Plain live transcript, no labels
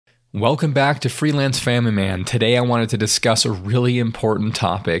Welcome back to Freelance Family Man. Today I wanted to discuss a really important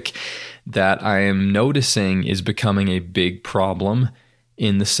topic that I am noticing is becoming a big problem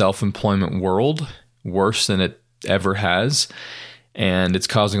in the self-employment world, worse than it ever has. And it's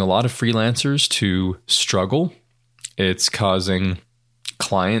causing a lot of freelancers to struggle. It's causing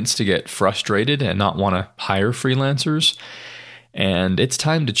clients to get frustrated and not want to hire freelancers. And it's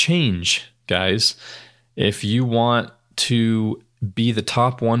time to change, guys. If you want to be the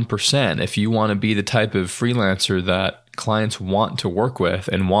top 1%, if you want to be the type of freelancer that clients want to work with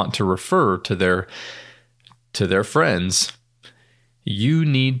and want to refer to their friends, you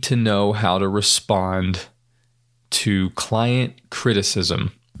need to know how to respond to client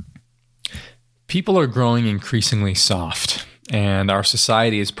criticism. People are growing increasingly soft, and our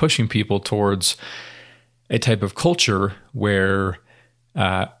society is pushing people towards a type of culture where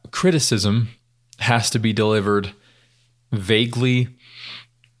criticism has to be delivered vaguely,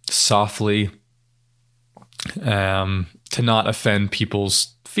 softly, to not offend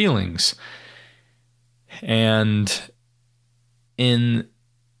people's feelings. And in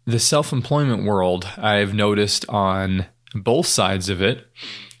the self-employment world, I've noticed on both sides of it,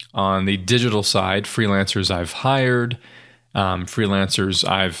 on the digital side, freelancers I've hired, freelancers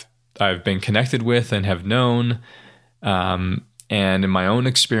I've been connected with and have known, and in my own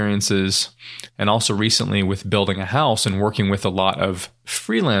experiences, and also recently with building a house and working with a lot of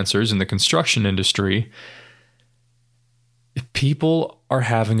freelancers in the construction industry, people are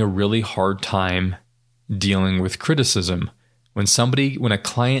having a really hard time dealing with criticism. When a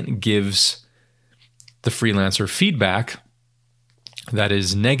client gives the freelancer feedback that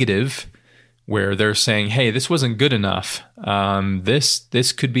is negative, where they're saying, hey, this wasn't good enough,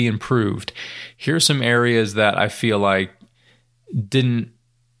 this could be improved. Here's some areas that I feel like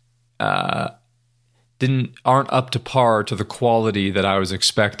aren't up to par to the quality that I was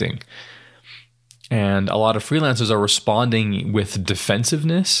expecting. And a lot of freelancers are responding with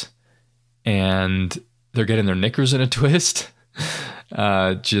defensiveness, and they're getting their knickers in a twist,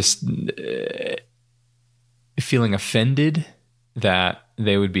 just feeling offended that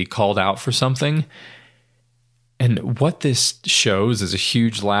they would be called out for something. And what this shows is a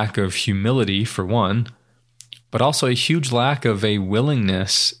huge lack of humility, for one, but also a huge lack of a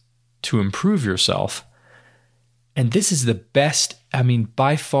willingness to improve yourself. And this is the best,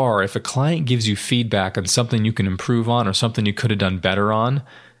 by far, if a client gives you feedback on something you can improve on or something you could have done better on,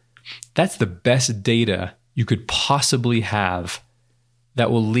 that's the best data you could possibly have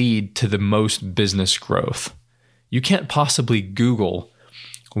that will lead to the most business growth. You can't possibly Google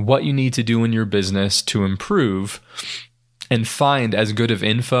what you need to do in your business to improve and find as good of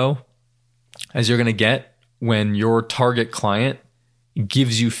info as you're going to get when your target client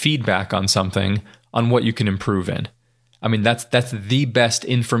gives you feedback on something on what you can improve in. That's the best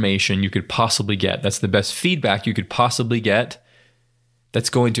information you could possibly get. That's the best feedback you could possibly get. That's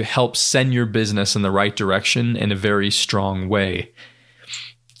going to help send your business in the right direction in a very strong way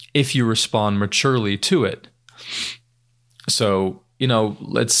if you respond maturely to it. So,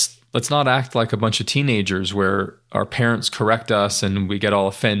 let's not act like a bunch of teenagers where our parents correct us and we get all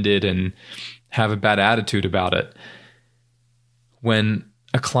offended and have a bad attitude about it. When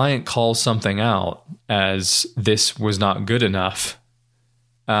a client calls something out as this was not good enough,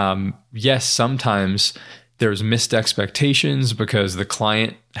 yes, sometimes there's missed expectations because the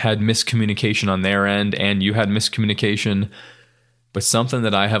client had miscommunication on their end and you had miscommunication. But something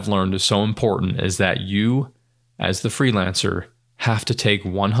that I have learned is so important is that you, as the freelancer, have to take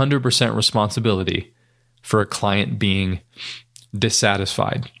 100% responsibility for a client being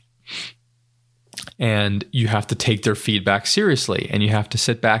dissatisfied. And you have to take their feedback seriously, and you have to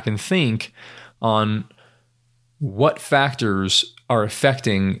sit back and think on what factors are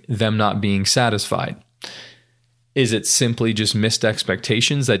affecting them not being satisfied. Is it simply just missed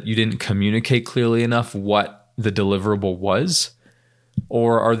expectations that you didn't communicate clearly enough what the deliverable was?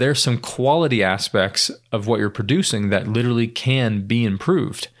 Or are there some quality aspects of what you're producing that literally can be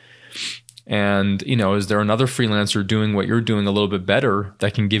improved? And, is there another freelancer doing what you're doing a little bit better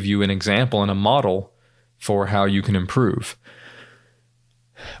that can give you an example and a model for how you can improve?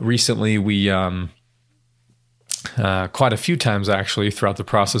 Recently, we, quite a few times actually, throughout the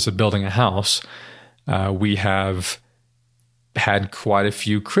process of building a house, we have had quite a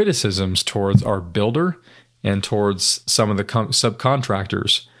few criticisms towards our builder and towards some of the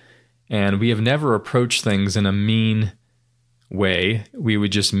subcontractors. And we have never approached things in a mean way. We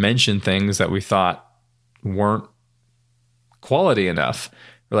would just mention things that we thought weren't quality enough.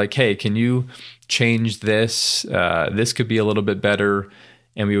 We're like, hey, can you change this? This could be a little bit better.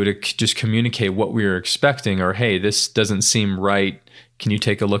 And we would just communicate what we were expecting, or hey, this doesn't seem right. can you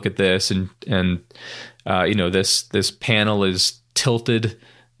take a look at this? And this panel is tilted.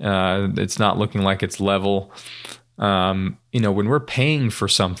 It's not looking like it's level. When we're paying for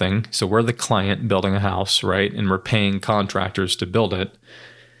something, so we're the client building a house, right? And we're paying contractors to build it.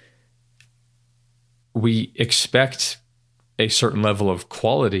 We expect a certain level of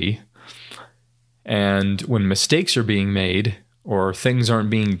quality. And when mistakes are being made or things aren't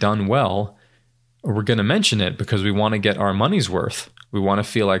being done well, we're going to mention it because we want to get our money's worth. We want to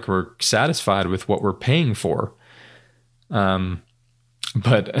feel like we're satisfied with what we're paying for. But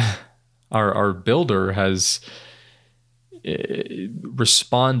our builder has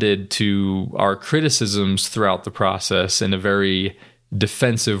responded to our criticisms throughout the process in a very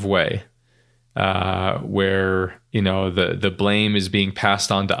defensive way, where the blame is being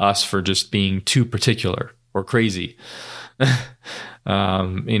passed on to us for just being too particular or crazy.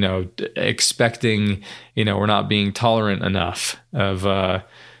 Expecting, we're not being tolerant enough of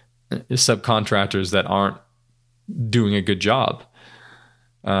subcontractors that aren't doing a good job.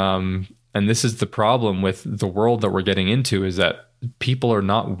 And this is the problem with the world that we're getting into, is that people are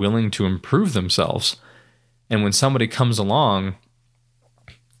not willing to improve themselves. And when somebody comes along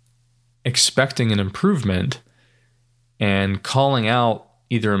expecting an improvement and calling out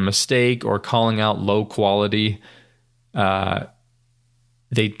either a mistake or calling out low quality,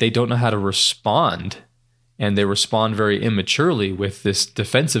 they don't know how to respond. And they respond very immaturely with this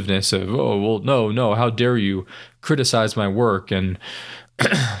defensiveness of, oh, well, no, how dare you criticize my work? And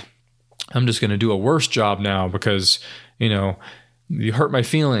I'm just going to do a worse job now because, you hurt my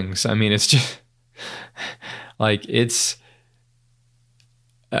feelings. I mean, it's just like, it's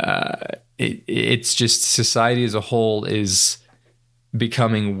just society as a whole is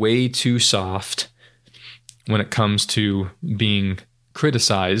becoming way too soft when it comes to being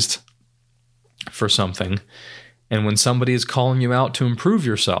criticized for something. And when somebody is calling you out to improve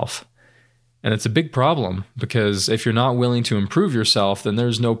yourself, and it's a big problem, because if you're not willing to improve yourself, then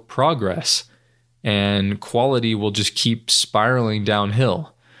there's no progress, and quality will just keep spiraling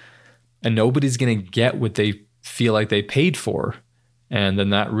downhill, and nobody's going to get what they feel like they paid for. And then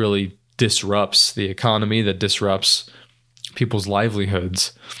that really disrupts the economy, that disrupts people's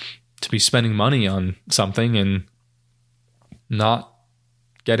livelihoods, to be spending money on something and not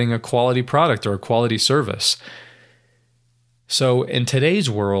getting a quality product or a quality service. So in today's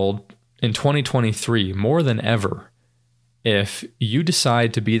world, in 2023, more than ever, if you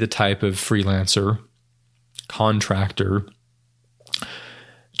decide to be the type of freelancer, contractor,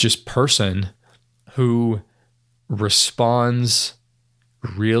 just person who responds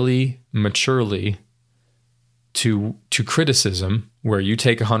really maturely to criticism, where you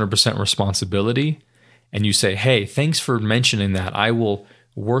take 100% responsibility and you say, hey, thanks for mentioning that. I will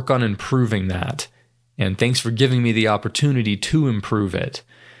work on improving that. And thanks for giving me the opportunity to improve it.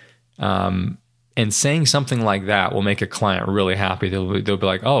 And saying something like that will make a client really happy. They'll be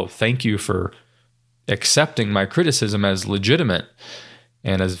like, oh, thank you for accepting my criticism as legitimate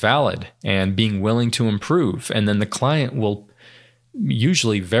and as valid and being willing to improve. And then the client will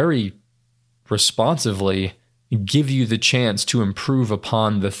usually very responsively give you the chance to improve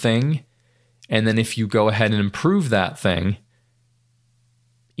upon the thing. And then if you go ahead and improve that thing,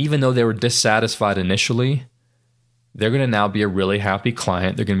 even though they were dissatisfied initially, they're going to now be a really happy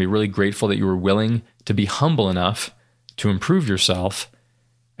client. They're going to be really grateful that you were willing to be humble enough to improve yourself.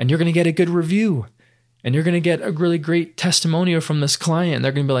 And you're going to get a good review. And you're going to get a really great testimonial from this client.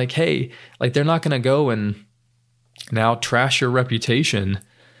 They're going to be like, hey, like, they're not going to go and now trash your reputation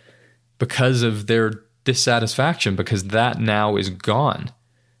because of their dissatisfaction, because that now is gone.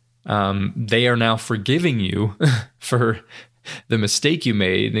 They are now forgiving you for the mistake you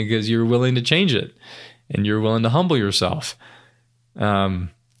made because you're willing to change it and you're willing to humble yourself.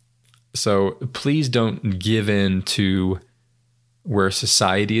 So please don't give in to where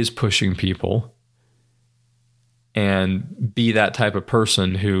society is pushing people and be that type of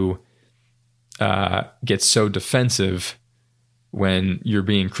person who gets so defensive when you're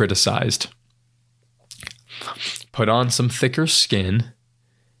being criticized. Put on some thicker skin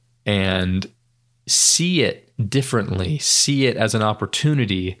and see it differently. See it as an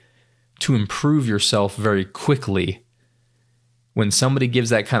opportunity to improve yourself very quickly. When somebody gives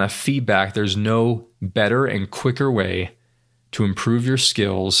that kind of feedback, there's no better and quicker way to improve your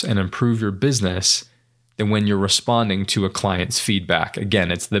skills and improve your business than when you're responding to a client's feedback.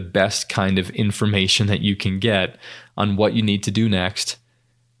 Again, it's the best kind of information that you can get on what you need to do next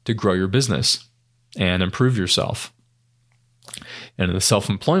to grow your business and improve yourself. And in the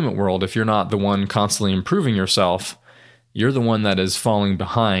self-employment world, if you're not the one constantly improving yourself, you're the one that is falling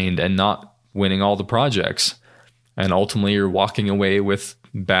behind and not winning all the projects. And ultimately, you're walking away with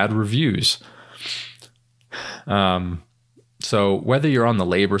bad reviews. So whether you're on the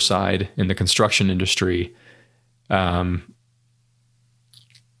labor side in the construction industry, or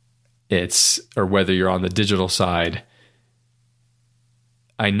whether you're on the digital side,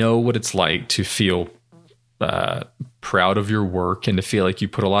 I know what it's like to feel proud of your work and to feel like you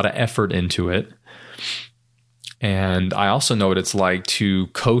put a lot of effort into it. And I also know what it's like to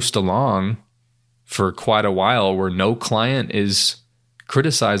coast along for quite a while where no client is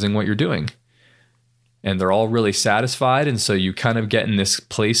criticizing what you're doing. And they're all really satisfied. And so you kind of get in this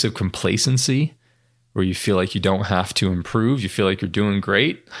place of complacency where you feel like you don't have to improve. You feel like you're doing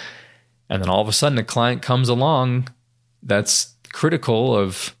great. And then all of a sudden a client comes along that's critical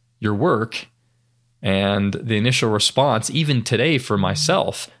of your work. And the initial response, even today for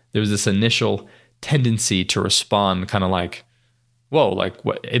myself, there's this initial tendency to respond kind of like, whoa, like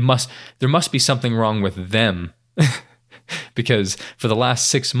what? There must be something wrong with them. Because for the last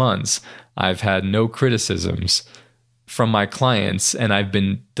 6 months, I've had no criticisms from my clients, and I've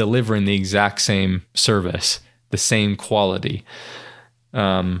been delivering the exact same service, the same quality.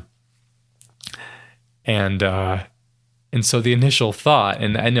 And so the initial thought,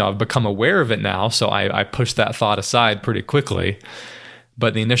 and I know I've become aware of it now, so I push that thought aside pretty quickly.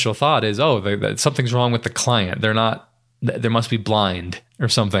 But the initial thought is, something's wrong with the client. There must be blind or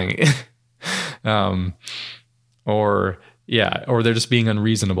something. Or they're just being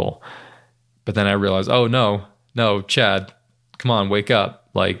unreasonable. But then I realized, oh no, Chad, come on, wake up.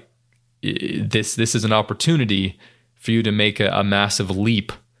 Like this is an opportunity for you to make a massive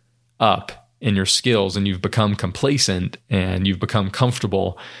leap up in your skills, and you've become complacent and you've become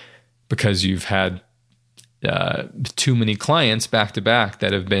comfortable because you've had too many clients back to back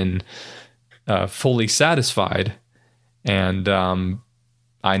that have been fully satisfied. And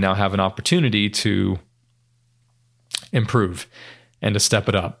I now have an opportunity to improve and to step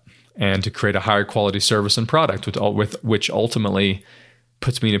it up and to create a higher quality service and product, which ultimately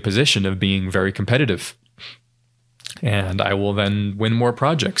puts me in a position of being very competitive. And I will then win more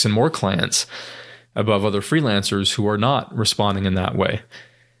projects and more clients above other freelancers who are not responding in that way.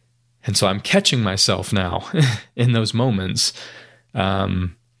 And so I'm catching myself now in those moments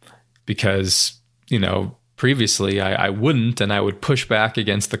because, previously I wouldn't, and I would push back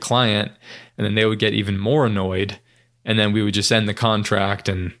against the client, and then they would get even more annoyed. And then we would just end the contract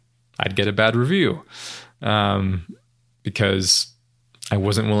and I'd get a bad review because I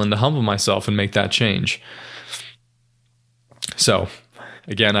wasn't willing to humble myself and make that change. So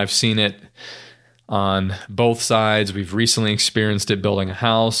again, I've seen it on both sides. We've recently experienced it building a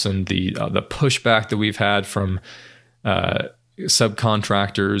house, and the pushback that we've had from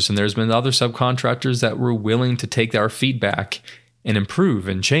subcontractors. And there's been other subcontractors that were willing to take our feedback and improve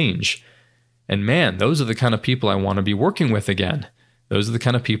and change. And man, those are the kind of people I want to be working with again. Those are the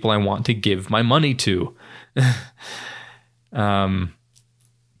kind of people I want to give my money to.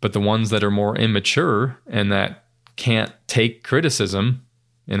 But the ones that are more immature and that can't take criticism,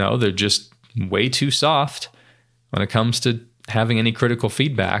 they're just way too soft when it comes to having any critical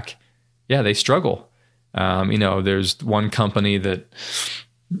feedback. Yeah, they struggle. There's one company that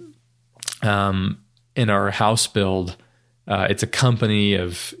in our house build, it's a company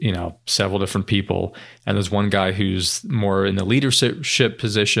of, several different people. And there's one guy who's more in the leadership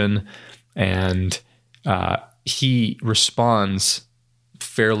position, and he responds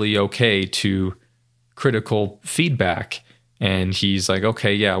fairly okay to critical feedback. And he's like,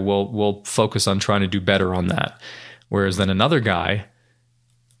 okay, yeah, we'll focus on trying to do better on that. Whereas then another guy,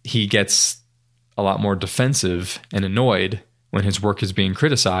 he gets a lot more defensive and annoyed when his work is being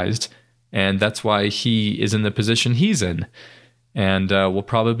criticized. And that's why he is in the position he's in, and will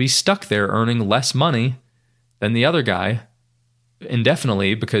probably be stuck there earning less money than the other guy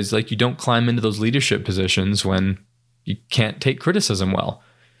indefinitely, because you don't climb into those leadership positions when you can't take criticism well,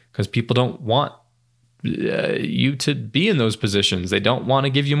 because people don't want you to be in those positions. They don't want to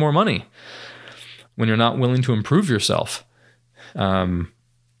give you more money when you're not willing to improve yourself.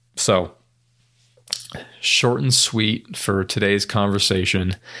 So short and sweet for today's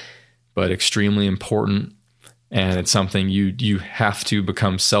conversation, but extremely important. And it's something you have to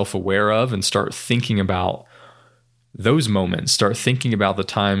become self-aware of and start thinking about those moments. Start thinking about the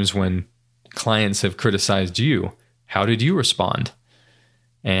times when clients have criticized you. How did you respond?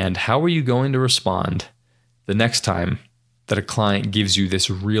 And how are you going to respond the next time that a client gives you this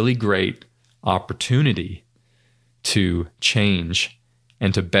really great opportunity to change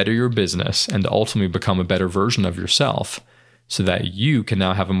and to better your business and to ultimately become a better version of yourself, so that you can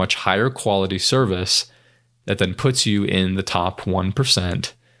now have a much higher quality service that then puts you in the top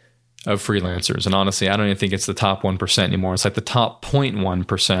 1% of freelancers. And honestly, I don't even think it's the top 1% anymore. It's like the top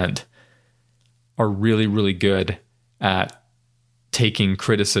 0.1% are really, really good at taking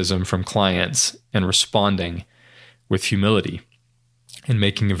criticism from clients and responding with humility and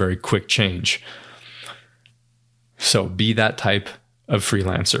making a very quick change. So be that type of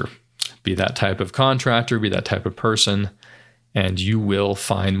freelancer, be that type of contractor, be that type of person, and you will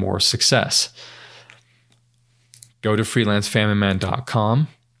find more success. Go to freelancefamilyman.com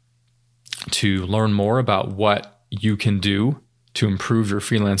to learn more about what you can do to improve your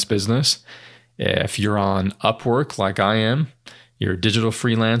freelance business. If you're on Upwork like I am, you're a digital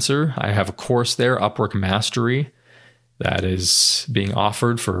freelancer, I have a course there, Upwork Mastery, that is being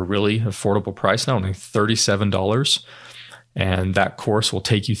offered for a really affordable price now, only $37. And that course will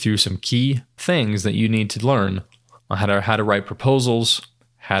take you through some key things that you need to learn on how to write proposals,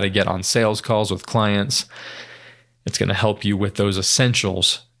 how to get on sales calls with clients. It's going to help you with those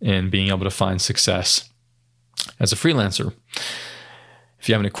essentials in being able to find success as a freelancer. If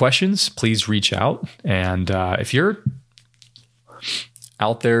you have any questions, please reach out. And if you're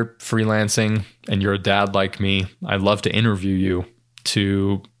out there freelancing and you're a dad like me, I'd love to interview you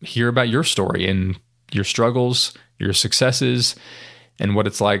to hear about your story and your struggles, your successes, and what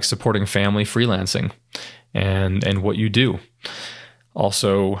it's like supporting family freelancing and what you do.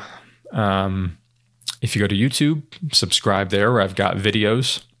 Also, if you go to YouTube, subscribe there where I've got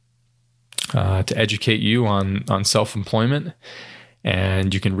videos to educate you on self-employment.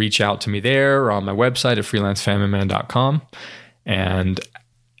 And you can reach out to me there or on my website at freelancefamilyman.com and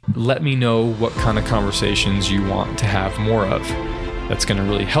let me know what kind of conversations you want to have more of. That's going to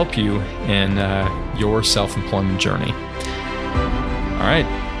really help you in your self-employment journey. All right.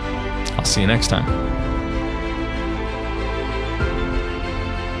 I'll see you next time.